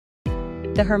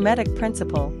The Hermetic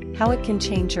Principle, how it can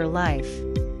change your life.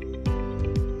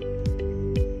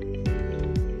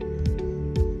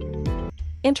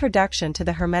 Introduction to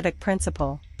the Hermetic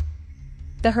Principle.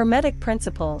 The Hermetic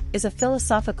Principle is a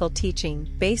philosophical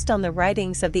teaching based on the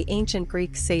writings of the ancient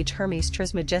Greek sage Hermes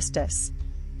Trismegistus.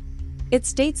 It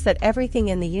states that everything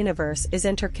in the universe is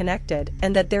interconnected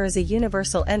and that there is a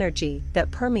universal energy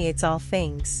that permeates all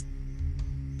things.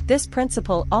 This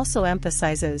principle also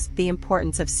emphasizes the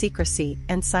importance of secrecy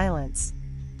and silence.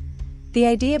 The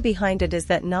idea behind it is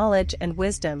that knowledge and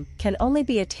wisdom can only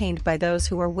be attained by those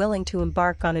who are willing to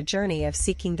embark on a journey of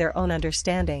seeking their own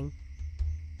understanding.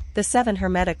 The 7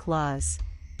 Hermetic Laws.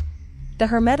 The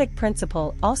Hermetic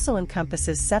Principle also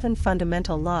encompasses 7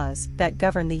 fundamental laws that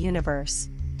govern the universe.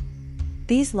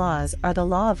 These laws are the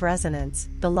Law of Resonance,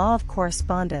 the Law of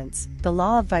Correspondence, the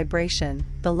Law of Vibration,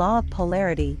 the Law of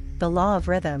Polarity, the Law of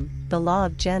Rhythm, the Law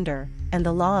of Gender, and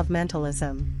the Law of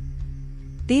Mentalism.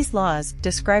 These laws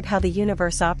describe how the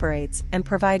universe operates and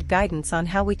provide guidance on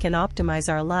how we can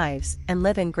optimize our lives and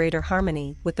live in greater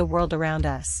harmony with the world around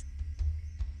us.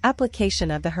 Application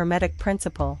of the Hermetic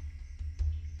Principle.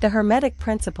 The Hermetic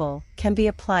Principle can be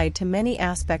applied to many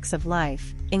aspects of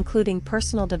life, including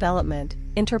personal development,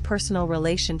 interpersonal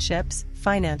relationships,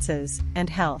 finances, and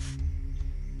health.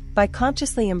 By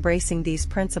consciously embracing these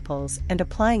principles and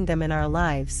applying them in our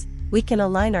lives, we can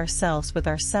align ourselves with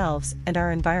ourselves and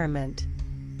our environment.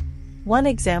 One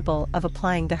example of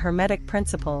applying the Hermetic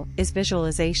Principle is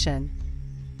visualization.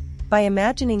 By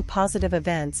imagining positive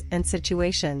events and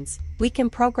situations, we can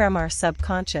program our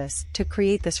subconscious to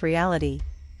create this reality.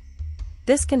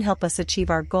 This can help us achieve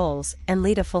our goals and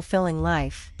lead a fulfilling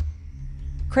life.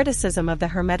 Criticism of the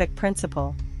Hermetic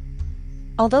Principle.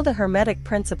 Although the Hermetic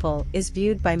Principle is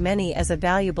viewed by many as a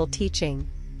valuable teaching,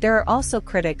 there are also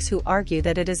critics who argue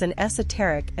that it is an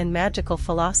esoteric and magical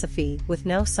philosophy with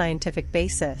no scientific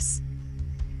basis.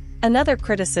 Another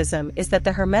criticism is that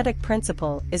the Hermetic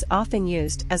Principle is often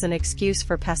used as an excuse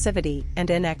for passivity and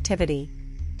inactivity.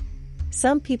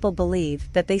 Some people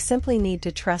believe that they simply need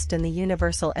to trust in the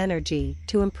universal energy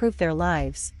to improve their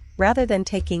lives, rather than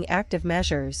taking active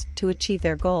measures to achieve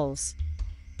their goals.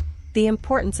 The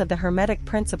importance of the Hermetic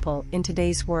Principle in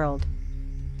today's world.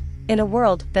 In a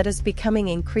world that is becoming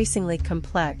increasingly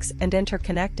complex and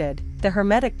interconnected, the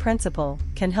Hermetic Principle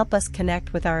can help us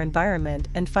connect with our environment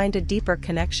and find a deeper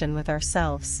connection with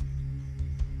ourselves.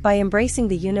 By embracing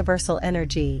the universal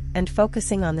energy and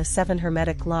focusing on the 7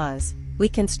 Hermetic Laws, we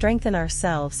can strengthen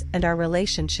ourselves and our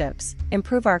relationships,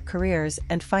 improve our careers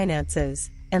and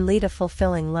finances, and lead a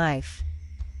fulfilling life.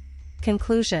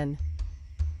 Conclusion.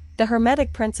 The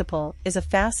Hermetic Principle is a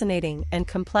fascinating and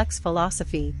complex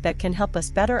philosophy that can help us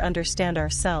better understand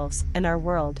ourselves and our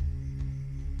world.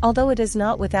 Although it is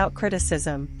not without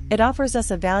criticism, it offers us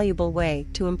a valuable way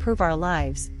to improve our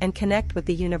lives and connect with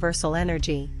the universal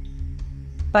energy.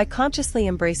 By consciously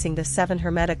embracing the 7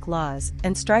 Hermetic Laws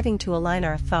and striving to align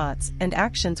our thoughts and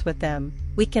actions with them,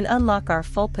 we can unlock our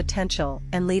full potential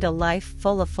and lead a life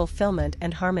full of fulfillment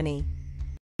and harmony.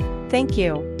 Thank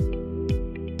you.